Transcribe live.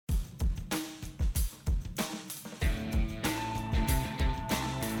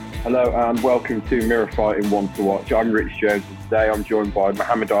Hello and welcome to Mirror Fighting One to Watch. I'm Rich Jones and today I'm joined by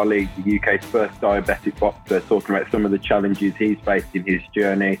Muhammad Ali, the UK's first diabetic boxer, talking about some of the challenges he's faced in his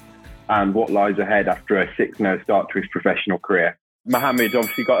journey and what lies ahead after a 6-0 start to his professional career. Muhammad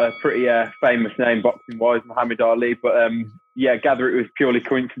obviously got a pretty famous name boxing-wise, Muhammad Ali, but gather it was purely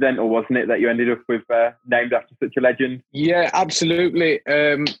coincidental, wasn't it, that you ended up with named after such a legend? Yeah, absolutely.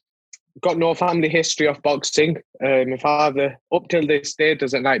 Got no family history of boxing. My father, up till this day,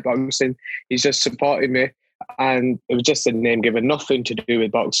 doesn't like boxing. He's just supported me, and it was just a name given, nothing to do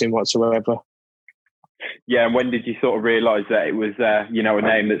with boxing whatsoever. Yeah, and when did you sort of realise that it was, a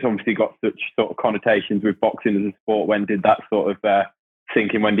name that's obviously got such sort of connotations with boxing as a sport? When did that sort of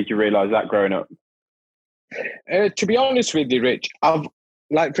sink in? When did you realise that growing up? To be honest with you, Rich,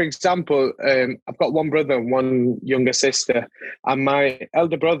 for example, I've got one brother and one younger sister, and my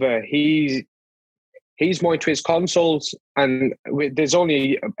elder brother, he's more into his consoles, and there's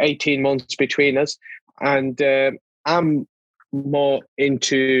only 18 months between us, and I'm more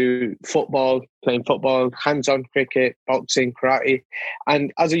into football, playing football, hands-on cricket, boxing, karate.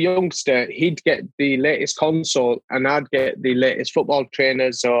 And as a youngster, he'd get the latest console and I'd get the latest football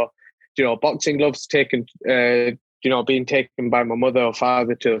trainers or, boxing gloves taken, being taken by my mother or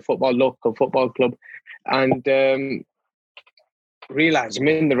father to a local football club. And realised I'm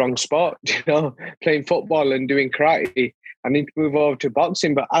in the wrong sport, playing football and doing karate. I need to move over to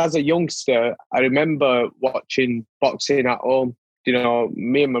boxing. But as a youngster, I remember watching boxing at home.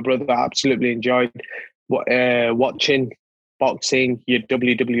 Me and my brother absolutely enjoyed watching boxing, your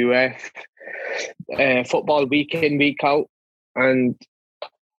WWF, football week in, week out. And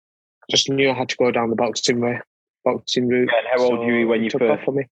just knew I had to go down the boxing route. Yeah, and how old were you when you first?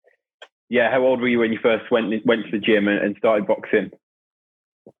 For me. Yeah, how old were you when you first went to the gym and started boxing?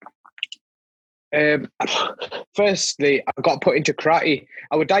 Firstly, I got put into karate.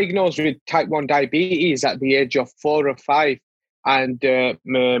 I was diagnosed with type 1 diabetes at the age of 4 or 5. And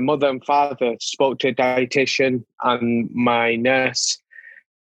my mother and father spoke to a dietitian and my nurse,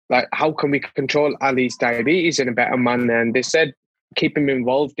 like, how can we control Ali's diabetes in a better manner? And they said, keep him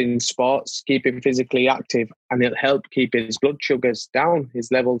involved in sports, keep him physically active, and it'll help keep his blood sugars down,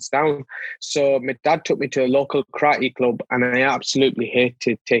 his levels down. So my dad took me to a local karate club, and I absolutely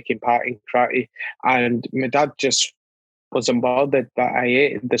hated taking part in karate. And my dad just wasn't bothered that I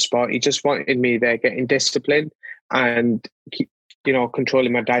hated the sport. He just wanted me there getting disciplined and keep,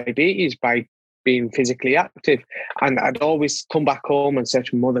 controlling my diabetes by being physically active. And I'd always come back home and say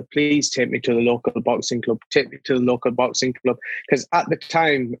to my mother, please take me to the local boxing club, because at the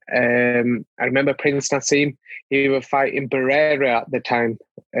time, I remember Prince Nassim, he was fighting Barrera at the time,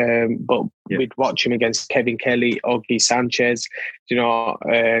 we'd watch him against Kevin Kelly, Augie Sanchez,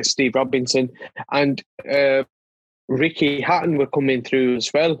 Steve Robinson, and Ricky Hatton were coming through as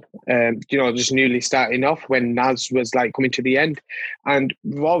well, just newly starting off when Naz was like coming to the end. And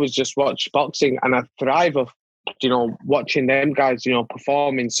we've always just watched boxing, and I thrive of, watching them guys,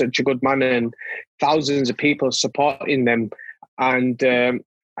 perform in such a good manner and thousands of people supporting them. And I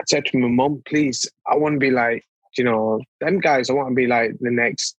said to my mum, please, I want to be like, them guys. I want to be like the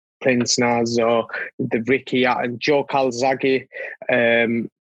next Prince Naz or the Ricky Hatton, Joe Calzaghe.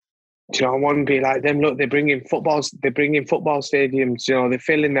 I want to be like them. Look, they're bringing football stadiums, they're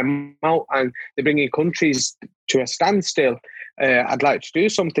filling them out, and they're bringing countries to a standstill. I'd like to do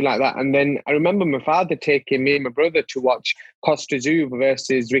something like that. And then I remember my father taking me and my brother to watch Costa Zouv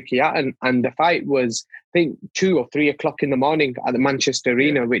versus Ricky Hatton, and the fight was, I think, 2 or 3 o'clock in the morning at the Manchester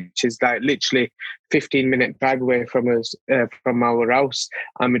Arena, which is like literally 15-minute drive away from us, from our house.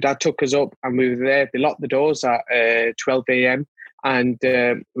 And my dad took us up, and we were there. They locked the doors at 12 a.m. And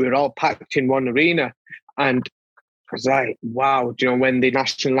we were all packed in one arena. And I was like, wow, when the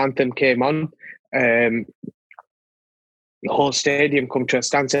national anthem came on, the whole stadium come to a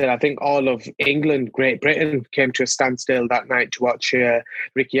standstill. I think all of England, Great Britain came to a standstill that night to watch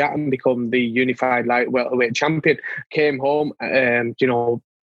Ricky Hatton become the unified light welterweight champion. Came home,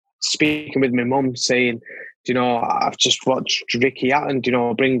 speaking with my mum, saying, I've just watched Ricky Hatton,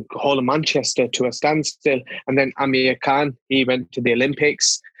 bring whole of Manchester to a standstill. And then Amir Khan, he went to the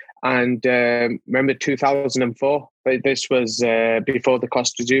Olympics. And remember 2004, this was before the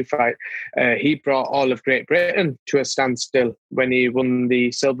Costa Zouv fight, he brought all of Great Britain to a standstill when he won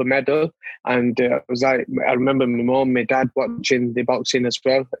the silver medal. And it was like, I remember my mum, my dad watching the boxing as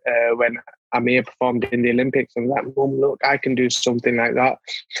well when Amir performed in the Olympics. And like, Mum, look, I can do something like that.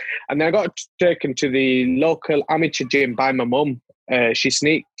 And then I got taken to the local amateur gym by my mum. She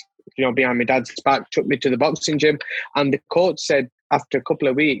sneaked, behind my dad's back, took me to the boxing gym. And the coach said, after a couple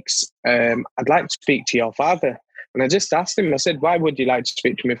of weeks, I'd like to speak to your father. And I just asked him, I said, why would you like to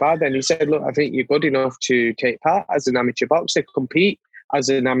speak to my father? And he said, look, I think you're good enough to take part as an amateur boxer, compete as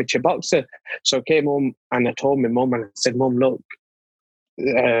an amateur boxer. So I came home and I told my mum, and I said, Mum, look,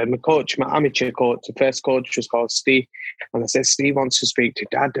 my coach, my amateur coach, the first coach was called Steve. And I said, Steve wants to speak to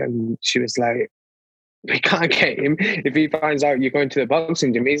Dad. And she was like, we can't get him. If he finds out you're going to the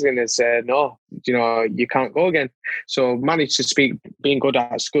boxing gym, he's going to say, no, you can't go again. So managed to speak, being good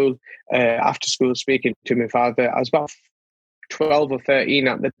at school, after school, speaking to my father. I was about 12 or 13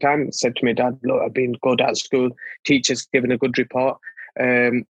 at the time. I said to my dad, look, I've been good at school. Teacher's given a good report.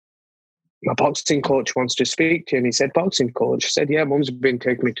 My boxing coach wants to speak to you. And he said, boxing coach? I said, yeah, Mum's been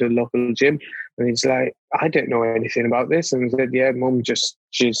taking me to the local gym. And he's like, I don't know anything about this. And I said, yeah, Mum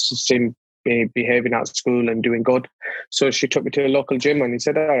she's seemed behaving at school and doing good. So she took me to a local gym, and he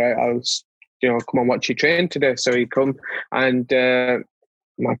said, all right, I'll come and watch you train today. So he come, and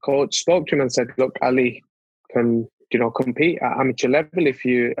my coach spoke to him and said, look, Ali can compete at amateur level if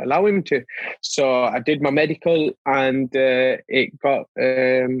you allow him to. So I did my medical, and it got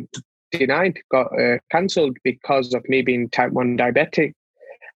denied, got cancelled because of me being type 1 diabetic,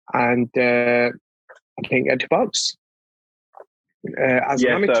 and I didn't get to box as an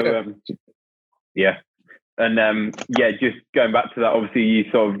amateur. Yeah. And just going back to that, obviously you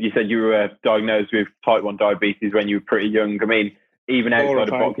said you were diagnosed with type 1 diabetes when you were pretty young. I mean, even outside of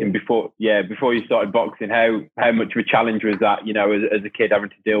boxing, before you started boxing, how much of a challenge was that, as a kid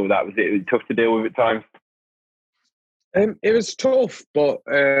having to deal with that? Was it tough to deal with at times? It was tough, but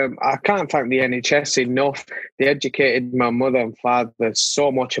I can't thank the NHS enough. They educated my mother and father so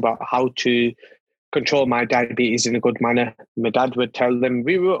much about how to control my diabetes in a good manner. My dad would tell them,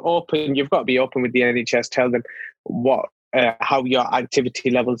 we were open, you've got to be open with the NHS, tell them how your activity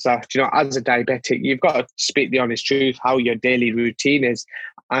levels are. As a diabetic, you've got to speak the honest truth, how your daily routine is.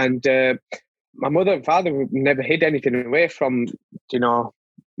 And my mother and father never hid anything away from,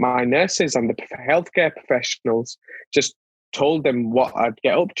 my nurses and the healthcare professionals. Just told them what I'd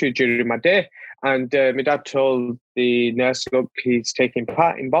get up to during my day. And my dad told the nurse, look, he's taking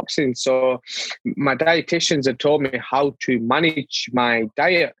part in boxing. So my dietitians had told me how to manage my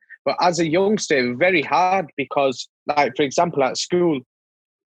diet. But as a youngster, it was very hard because, like, for example, at school,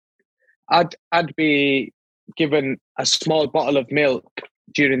 I'd be given a small bottle of milk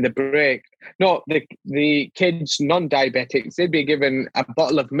during the break. No, the kids, non-diabetics, they'd be given a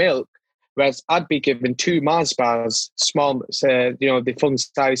bottle of milk, whereas I'd be given 2 Mars bars, small, the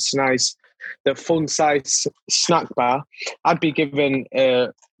fun size snack bar. I'd be given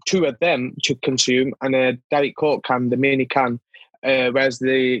 2 of them to consume, and a Diet Coke can, the mini can. Whereas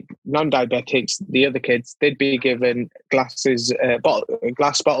the non-diabetics, the other kids, they'd be given glass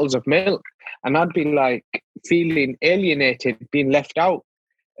bottles of milk, and I'd be like feeling alienated, being left out,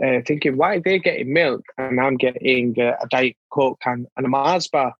 thinking, why are they getting milk and I'm getting a Diet Coke can and a Mars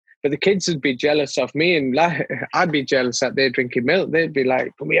bar? But the kids would be jealous of me, and I'd be jealous that they're drinking milk. They'd be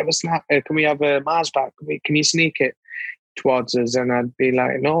like, can we have a snack? Can we have a Mars bar? Can you sneak it towards us? And I'd be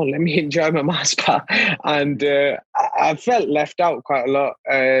like, no, let me enjoy my Mars bar. And I felt left out quite a lot.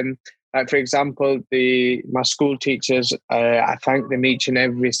 Like, for example, my school teachers, I thank them each and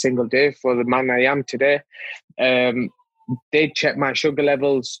every single day for the man I am today. They'd check my sugar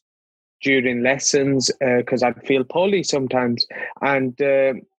levels during lessons because I'd feel poorly sometimes. And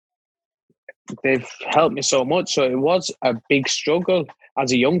they've helped me so much. So it was a big struggle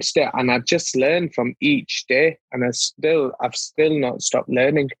as a youngster, and I just learned from each day, and I've still not stopped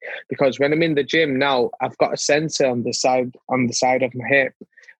learning, because when I'm in the gym now, I've got a sensor on the side of my hip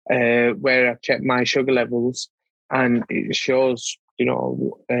where I check my sugar levels, and it shows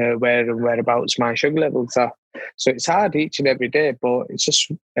whereabouts my sugar levels are. So it's hard each and every day, but it's just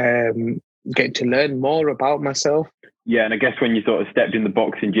getting to learn more about myself. Yeah, and I guess when you sort of stepped in the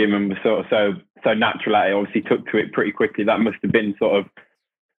boxing gym and were sort of so natural at it, obviously took to it pretty quickly. That must have been sort of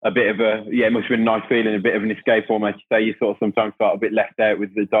a bit of it must have been a nice feeling, a bit of an escape almost. You say you sort of sometimes felt a bit left out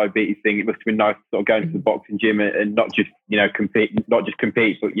with the diabetes thing. It must have been nice to sort of go into the boxing gym and not just, compete, but,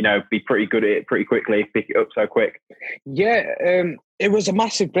 be pretty good at it pretty quickly, pick it up so quick. Yeah, it was a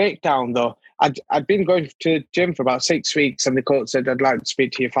massive breakdown though. I'd been going to the gym for about 6 weeks, and the coach said, I'd like to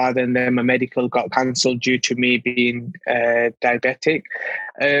speak to your father, and then my medical got cancelled due to me being diabetic.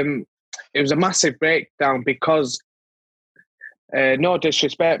 It was a massive breakdown because, no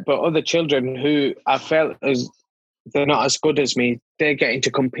disrespect, but other children who I felt as they're not as good as me, they're getting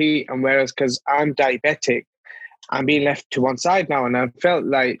to compete, and whereas because I'm diabetic, I'm being left to one side now, and I felt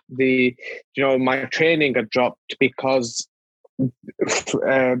like my training had dropped because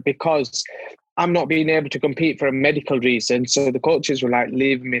I'm not being able to compete for a medical reason. So the coaches were like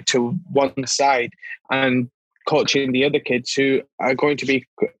leaving me to one side, and coaching the other kids who are going to be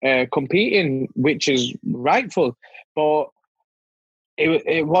competing, which is rightful. But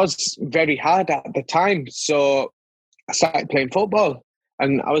it was very hard at the time. So I started playing football.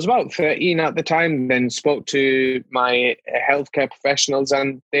 And I was about 13 at the time, then spoke to my healthcare professionals,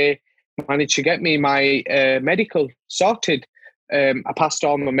 and they managed to get me my medical sorted. I passed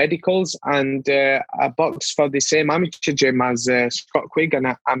all my medicals, and I boxed for the same amateur gym as Scott Quigg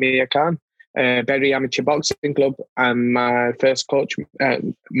and Amir Khan, Bury Amateur Boxing Club, and my first coach,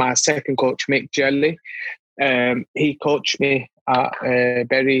 my second coach, Mick Jelly. He coached me at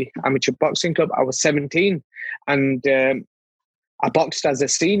Bury Amateur Boxing Club. I was 17, and I boxed as a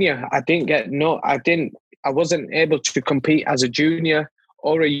senior. I wasn't able to compete as a junior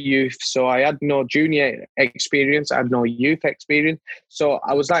or a youth. So I had no junior experience. I had no youth experience. So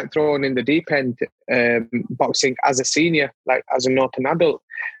I was like thrown in the deep end, boxing as a senior, like as an open adult.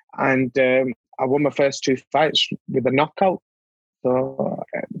 And I won my first 2 fights with a knockout. So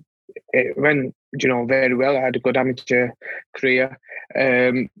it went, very well. I had a good amateur career.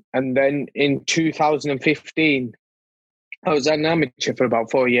 And then in 2015, I was an amateur for about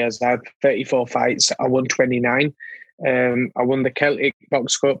 4 years. I had 34 fights. I won 29. I won the Celtic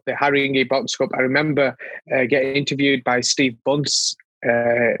Box Cup, the Haringey Box Cup. I remember getting interviewed by Steve Bunce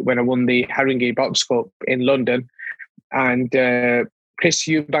when I won the Haringey Box Cup in London. And Chris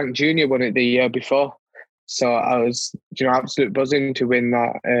Eubank Jr. won it the year before. So I was, absolute buzzing to win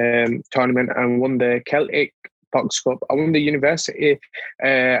that tournament, and won the Celtic Box Cup. I won the university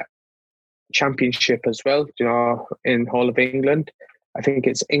championship as well, in Whole of England. I think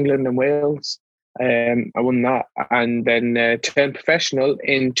it's England and Wales. I won that, and then turned professional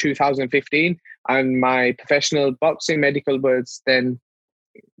in 2015, and my professional boxing medical was then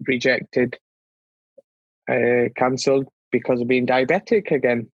rejected, cancelled because of being diabetic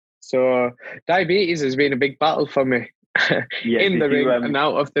again. So diabetes has been a big battle for me in the ring and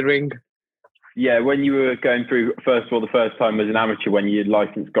out of the ring. Yeah, when you were going through, first of all, the first time as an amateur, when your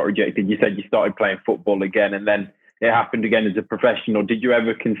license got rejected, you said you started playing football again, and then it happened again as a professional. Did you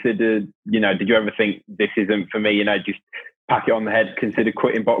ever consider, did you ever think this isn't for me, just pack it on the head, consider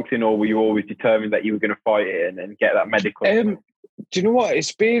quitting boxing, or were you always determined that you were going to fight it and get that medical? Do you know what?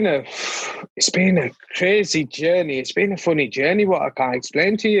 It's been a crazy journey. It's been a funny journey, what I can't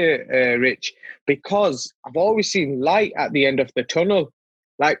explain to you, Rich, because I've always seen light at the end of the tunnel.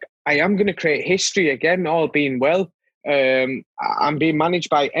 Like, I am going to create history again, all being well. I'm being managed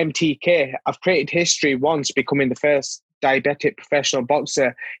by MTK. I've created history once, becoming the first diabetic professional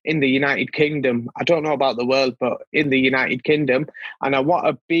boxer in the United Kingdom. I don't know about the world, but in the United Kingdom. And I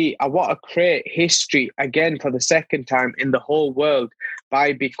want to create history again for the second time in the whole world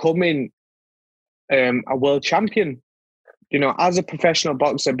by becoming a world champion. As a professional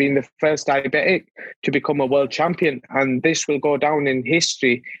boxer, being the first diabetic to become a world champion, and this will go down in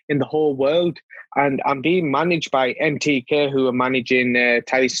history in the whole world. And I'm being managed by MTK, who are managing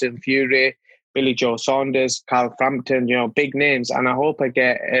Tyson Fury, Billy Joe Saunders, Carl Frampton, big names. And I hope I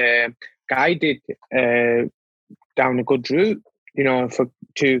get guided down a good route,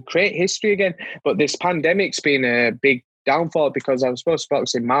 to create history again. But this pandemic's been a big downfall, because I was supposed to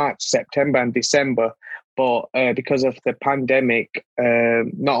box in March, September and December. But because of the pandemic,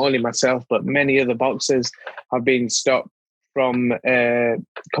 not only myself, but many other boxers have been stopped from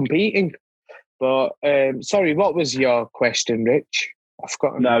competing. But sorry, what was your question, Rich? I've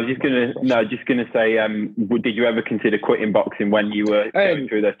forgotten. No, I was just gonna say, did you ever consider quitting boxing when you were going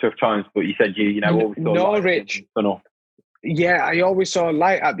through those tough times? But you said you always saw no, light Rich. Tunnel. Yeah, I always saw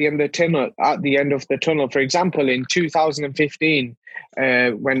light at the end of the tunnel. At the end of the tunnel, for example, in 2015,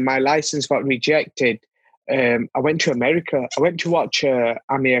 when my license got rejected, I went to America. I went to watch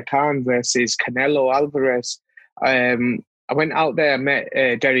Amir Khan versus Canelo Alvarez. I went out there, met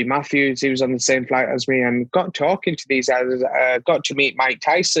Derry Matthews. He was on the same flight as me, and got talking to these guys. Got to meet Mike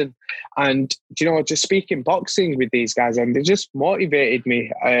Tyson, and just speaking boxing with these guys, and they just motivated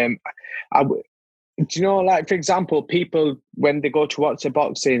me. Like, for example, people, when they go to watch the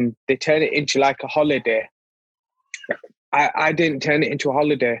boxing, they turn it into like a holiday. I didn't turn it into a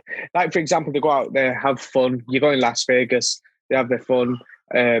holiday. Like, for example, they go out there, have fun. You go in Las Vegas, they have their fun,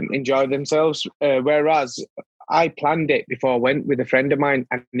 enjoy themselves. Whereas I planned it before I went with a friend of mine,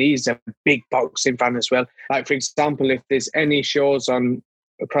 and he's a big boxing fan as well. Like, for example, if there's any shows on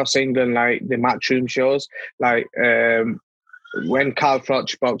across England, like the Matchroom shows, like when Carl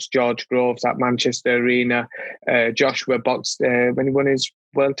Froch boxed George Groves at Manchester Arena, Joshua boxed when he won his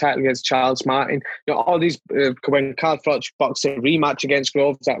world title against Charles Martin. All these, when Carl Froch boxed a rematch against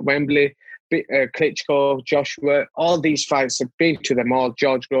Groves at Wembley, Klitschko, Joshua, all these fights, I've been to them all,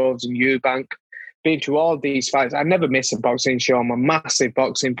 George Groves and Eubank. been to all these fights. I never miss a boxing show. I'm a massive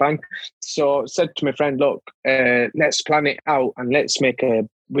boxing fan. So I said to my friend, look, let's plan it out and let's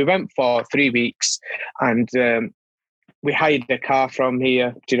we went for 3 weeks and we hired a car from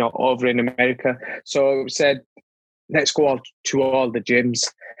here, over in America. So we said, let's go to all the gyms.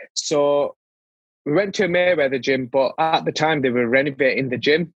 So we went to a Mayweather gym, but at the time they were renovating the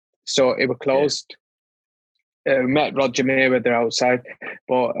gym. So it was closed. Met Roger Mayweather outside,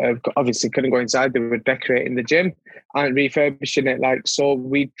 but obviously couldn't go inside. They were decorating the gym and refurbishing it. So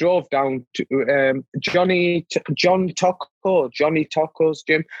we drove down to Johnny Toco's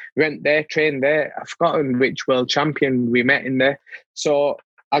gym. Went there, trained there. I've forgotten which world champion we met in there. So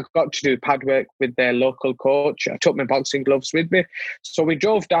I got to do pad work with their local coach. I took my boxing gloves with me. So we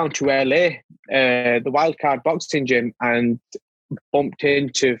drove down to LA, the Wildcard Boxing Gym, and bumped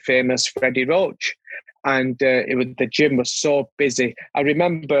into famous Freddie Roach. And the gym was so busy. I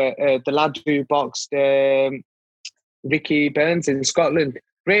remember the lad who boxed Ricky Burns in Scotland,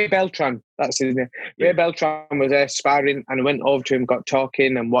 Ray Beltran, that's his name. Yeah. Ray Beltran was there sparring, and I went over to him, got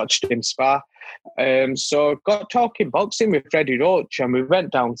talking and watched him spar. So got talking boxing with Freddie Roach, and we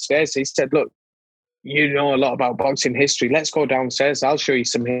went downstairs. He said, look, you know a lot about boxing history. Let's go downstairs. I'll show you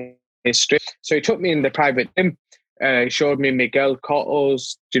some history. So he took me in the private gym. He showed me Miguel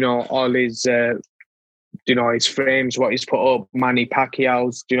Cotto's, all his... his frames, what he's put up, Manny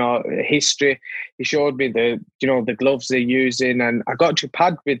Pacquiao's, history. He showed me the gloves they're using, and I got to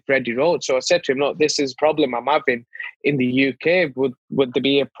pad with Freddie Roach. So I said to him, look, this is a problem I'm having in the UK. Would there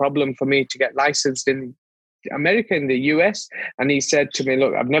be a problem for me to get licensed in America, in the US? And he said to me,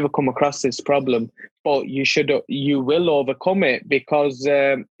 look, I've never come across this problem, but you will overcome it because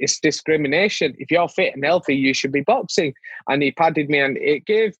it's discrimination. If you're fit and healthy, you should be boxing. And he padded me, and it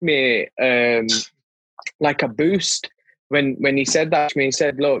gave me... like a boost when he said that to me. He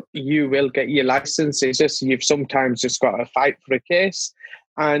said, look, you will get your license. It's just you've sometimes just got to fight for a case.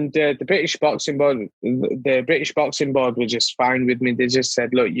 And the British Boxing Board were just fine with me. They just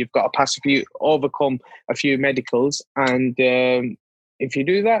said, look, you've got to overcome a few medicals, and if you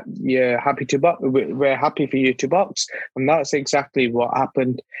do that, you're happy to box. We're happy for you to box. And that's exactly what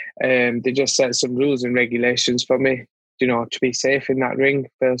happened. They just set some rules and regulations for me, to be safe in that ring,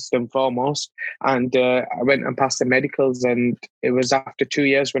 first and foremost. And I went and passed the medicals, and it was after 2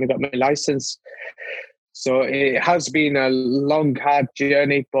 years when I got my license. So it has been a long, hard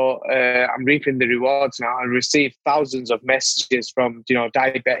journey, but I'm reaping the rewards now. I receive thousands of messages from,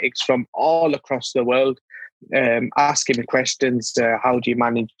 diabetics from all across the world, asking me questions. How do you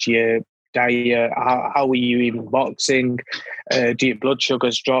manage your diet? How are you even boxing? Do your blood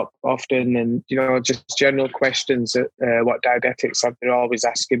sugars drop often? And just general questions what diabetics have, they're always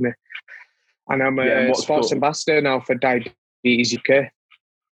asking me. And I'm a sports ambassador now for Diabetes UK.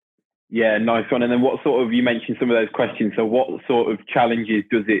 Yeah, nice one. And then you mentioned some of those questions, so what sort of challenges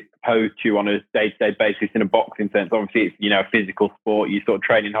does it pose to you on a day-to-day basis in a boxing sense? Obviously it's a physical sport, you're sort of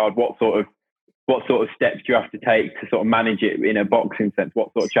training hard. What sort of steps do you have to take to sort of manage it in a boxing sense?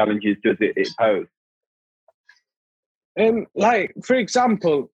 What sort of challenges does it pose? Like, for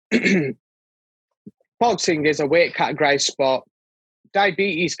example, boxing is a weight categorized sport.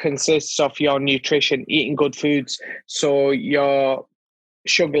 Diabetes consists of your nutrition, eating good foods, so your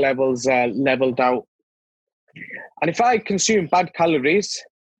sugar levels are leveled out. And if I consume bad calories,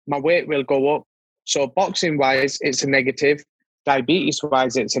 my weight will go up. So boxing-wise, it's a negative.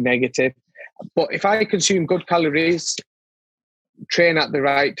 Diabetes-wise, it's a negative. But if I consume good calories, train at the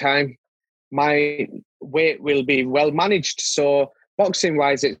right time, my weight will be well managed. So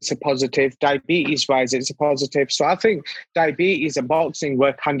boxing-wise, it's a positive. Diabetes-wise, it's a positive. So I think diabetes and boxing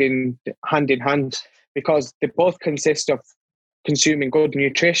work hand in hand because they both consist of consuming good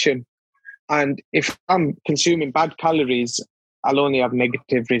nutrition. And if I'm consuming bad calories, I'll only have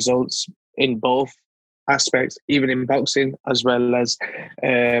negative results in both aspects, even in boxing as well as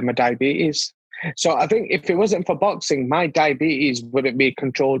my diabetes. So I think if it wasn't for boxing, my diabetes wouldn't be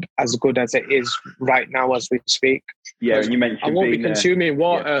controlled as good as it is right now as we speak. Yeah, and you mentioned I won't be consuming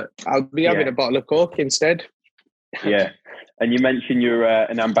water. Yeah. I'll be having a bottle of Coke instead. Yeah. And you mentioned you're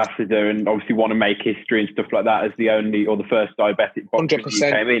an ambassador and obviously want to make history and stuff like that as the only or the first diabetic boxer who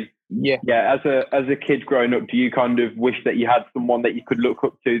came in. Yeah. Yeah. As a kid growing up, do you kind of wish that you had someone that you could look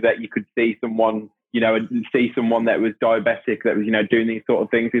up to, that you could see someone, and see someone that was diabetic, that was, doing these sort of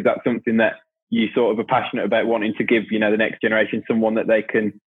things? Is that something that you sort of are passionate about, wanting to give, the next generation someone that they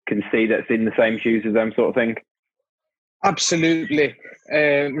can see that's in the same shoes as them, sort of thing? Absolutely.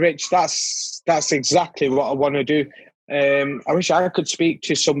 Rich, that's exactly what I want to do. I wish I could speak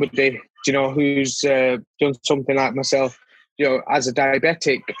to somebody, who's done something like myself, as a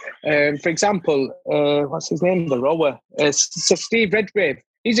diabetic. For example, what's his name? The rower, Sir Steve Redgrave.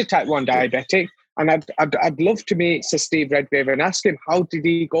 He's a type 1 diabetic. And I'd love to meet Sir Steve Redgrave and ask him, how did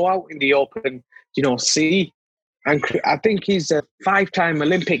he go out in the open, sea? And I think he's a 5-time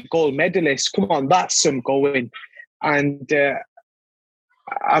Olympic gold medalist. Come on, that's some going. And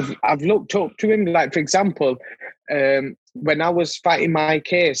I've looked up to him. Like, for example, when I was fighting my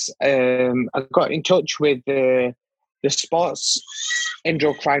case, I got in touch with the sports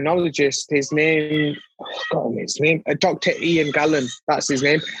endocrinologist. His name, Dr. Ian Gallen. That's his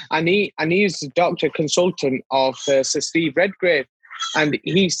name, and he's the doctor consultant of Sir Steve Redgrave, and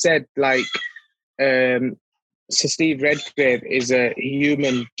he said Sir Steve Redgrave is a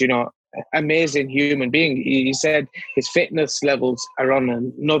human, amazing human being. He said his fitness levels are on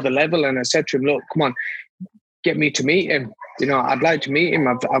another level, and I said to him, look, come on, get me to meet him. I'd like to meet him.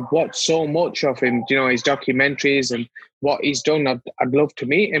 I've watched so much of him, his documentaries and what he's done. I'd love to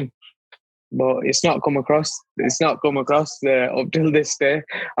meet him, but it's not come across up till this day.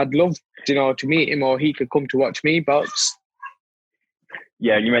 I'd love, to meet him, or he could come to watch me box.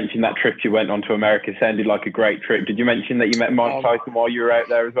 Yeah, and you mentioned that trip you went on to America sounded like a great trip. Did you mention that you met Mike Tyson while you were out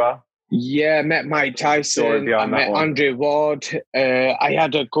there as well? Yeah, I met Mike Tyson. I met Andre Ward. I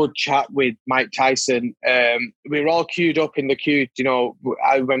had a good chat with Mike Tyson. We were all queued up in the queue.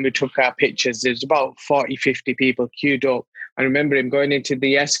 When we took our pictures, there's about 40, 50 people queued up. I remember him going into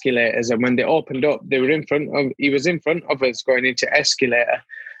the escalators, and when they opened up, he was in front of us going into escalator.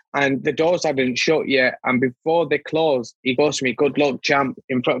 And the doors hadn't shut yet. And before they closed, he goes to me, good luck, champ,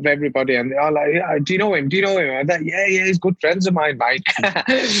 in front of everybody. And they're all like, yeah, do you know him? I'm like, yeah, he's good friends of mine, Mike.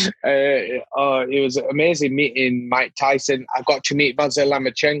 It was amazing meeting Mike Tyson. I got to meet Vasyl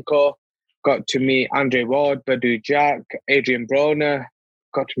Lomachenko, got to meet Andre Ward, Badou Jack, Adrian Broner,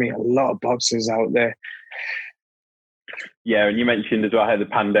 got to meet a lot of boxers out there. Yeah, and you mentioned as well how the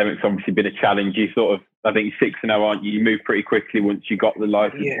pandemic's obviously been a challenge. You I think you're 6-0, aren't you? You moved pretty quickly once you got the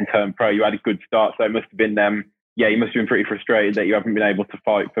license and turned pro. You had a good start, so it must have been you must have been pretty frustrated that you haven't been able to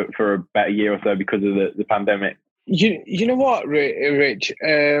fight for about a year or so because of the pandemic. You know what, Rich?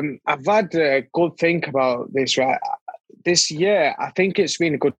 I've had a good think about this, right? This year, I think it's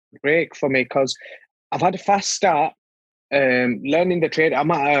been a good break for me because I've had a fast start, learning the trade.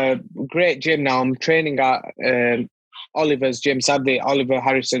 I'm at a great gym now. I'm training at Oliver's gym. Sadly, Oliver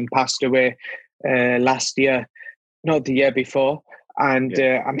Harrison passed away last year, not the year before. And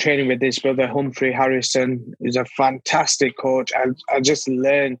I'm training with his brother, Humphrey Harrison. He's a fantastic coach. I just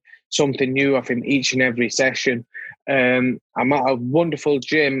learn something new of him each and every session. I'm at a wonderful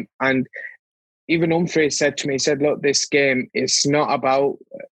gym. And even Humphrey said to me, he said, look, this game, it's not about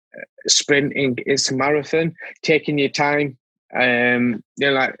sprinting. It's a marathon, taking your time.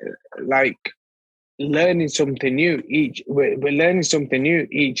 Like learning something new we're learning something new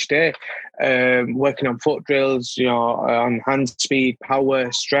each day, working on foot drills, on hand speed,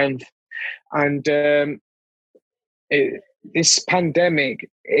 power, strength. And this pandemic,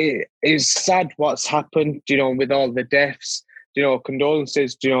 it is sad what's happened, with all the deaths,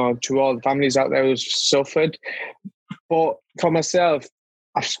 condolences, to all the families out there who've suffered. But for myself,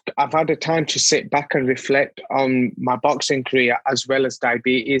 I've had a time to sit back and reflect on my boxing career as well as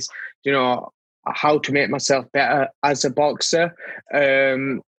diabetes, how to make myself better as a boxer,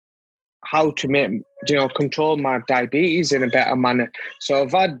 how to make, control my diabetes in a better manner. So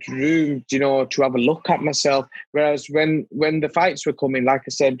I've had room, to have a look at myself. Whereas when the fights were coming, like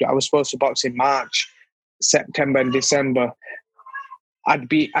I said, I was supposed to box in March, September and December. I'd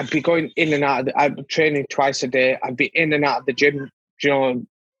be going in and out. I'd be training twice a day. I'd be in and out of the gym,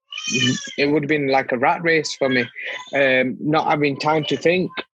 it would have been like a rat race for me, not having time to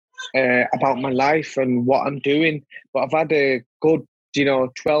think about my life and what I'm doing. But I've had a good,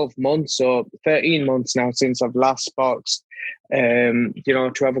 12 months or 13 months now since I've last boxed, to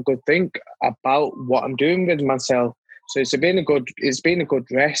have a good think about what I'm doing with myself. So it's been a good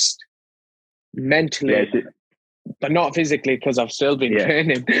rest mentally, but not physically because I've still been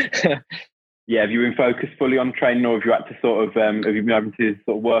training. Yeah, have you been focused fully on training, or have you had to have you been able to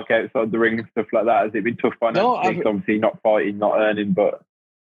sort of work outside the ring and stuff like that? Has it been tough financially? No, obviously not fighting, not earning, but...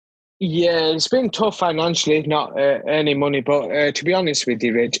 Yeah, it's been tough financially, not earning money. But to be honest with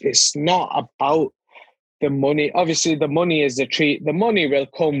you, Rich, it's not about the money. Obviously, the money is the treat. The money will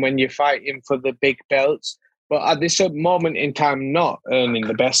come when you're fighting for the big belts. But at this moment in time, not earning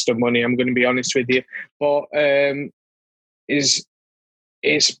the best of money, I'm going to be honest with you. But it's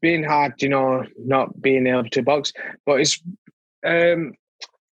been hard, not being able to box. But it's the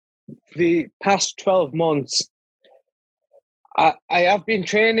past 12 months, I have been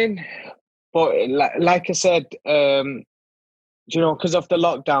training, but like I said, because of the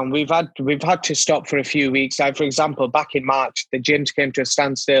lockdown, we've had to stop for a few weeks. Like, for example, back in March, the gyms came to a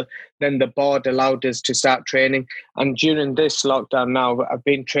standstill. Then the board allowed us to start training. And during this lockdown now, I've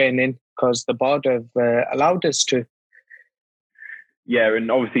been training because the board have allowed us to. Yeah, and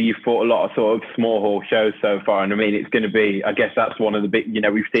obviously you've fought a lot of sort of small hall shows so far, and I mean it's going to be. I guess that's one of the big.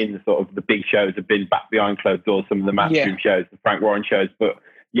 We've seen the sort of the big shows have been back behind closed doors. Some of the Matchroom shows, the Frank Warren shows, but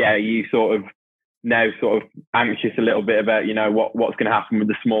yeah, you sort of now sort of anxious a little bit about what's going to happen with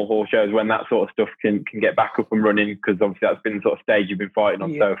the small hall shows when that sort of stuff can get back up and running, because obviously that's been the sort of stage you've been fighting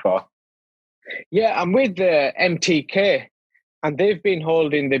on so far. Yeah, I'm with the MTK, and they've been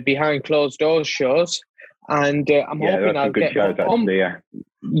holding the behind closed doors shows. And I'm hoping I'll get shows, actually,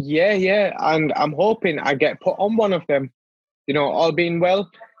 and I'm hoping I get put on one of them. All being well,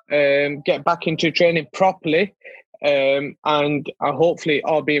 get back into training properly, and hopefully,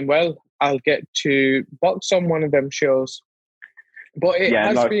 all being well, I'll get to box on one of them shows. But it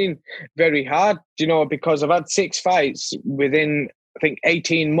has been very hard, because I've had 6 fights within, I think,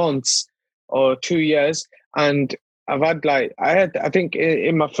 18 months or 2 years, and I've had I think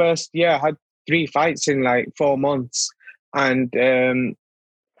in my first year I had 3 fights in 4 months, and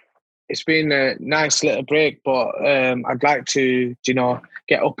it's been a nice little break, but I'd like to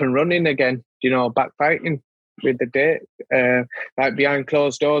get up and running again, back fighting with the date, behind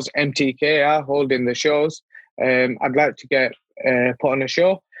closed doors. MTK are holding the shows. I'd like to get put on a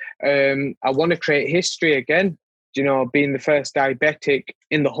show. I want to create history again, being the first diabetic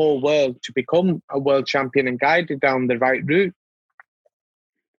in the whole world to become a world champion and guided down the right route.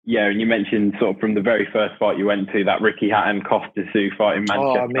 Yeah, and you mentioned sort of from the very first fight you went to, that Ricky Hatton Costa Tszyu fight in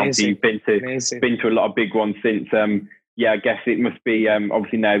Manchester. Amazing. You've been to a lot of big ones since. I guess it must be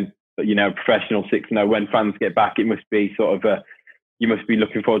obviously now professional 6-0. When fans get back, it must be sort of you must be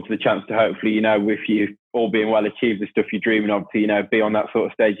looking forward to the chance to hopefully if you all being well achieve the stuff you're dreaming of, to be on that sort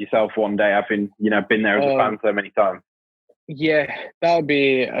of stage yourself one day, having been there as a fan so many times. Yeah, that would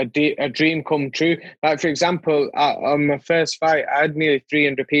be a dream come true. For example, on my first fight, I had nearly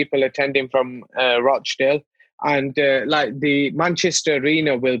 300 people attending from Rochdale. And the Manchester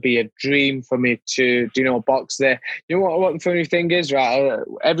Arena will be a dream for me to, box there. You know what the funny thing is, right?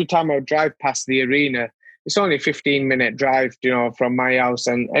 Every time I drive past the arena, it's only a 15-minute drive, from my house.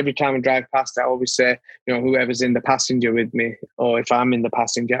 And every time I drive past, I always say, whoever's in the passenger with me, or if I'm in the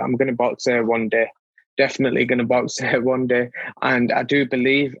passenger, I'm going to box there one day. Definitely going to box there one day. And I do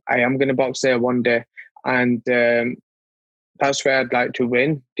believe I am going to box there one day. And that's where I'd like to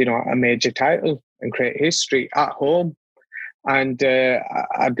win, a major title and create history at home. And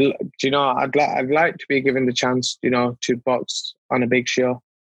I'd like to be given the chance, to box on a big show.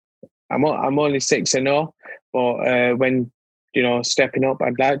 I'm only 6-0, but when, stepping up,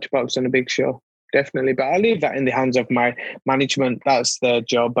 I'd like to box on a big show. Definitely. But I'll leave that in the hands of my management. That's their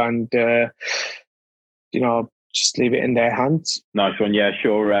job. And, just leave it in their hands. Nice one. Yeah,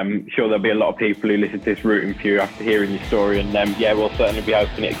 sure. Sure there'll be a lot of people who listen to this rooting for you after hearing your story. And we'll certainly be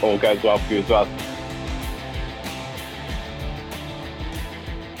hoping it all goes well for you as well.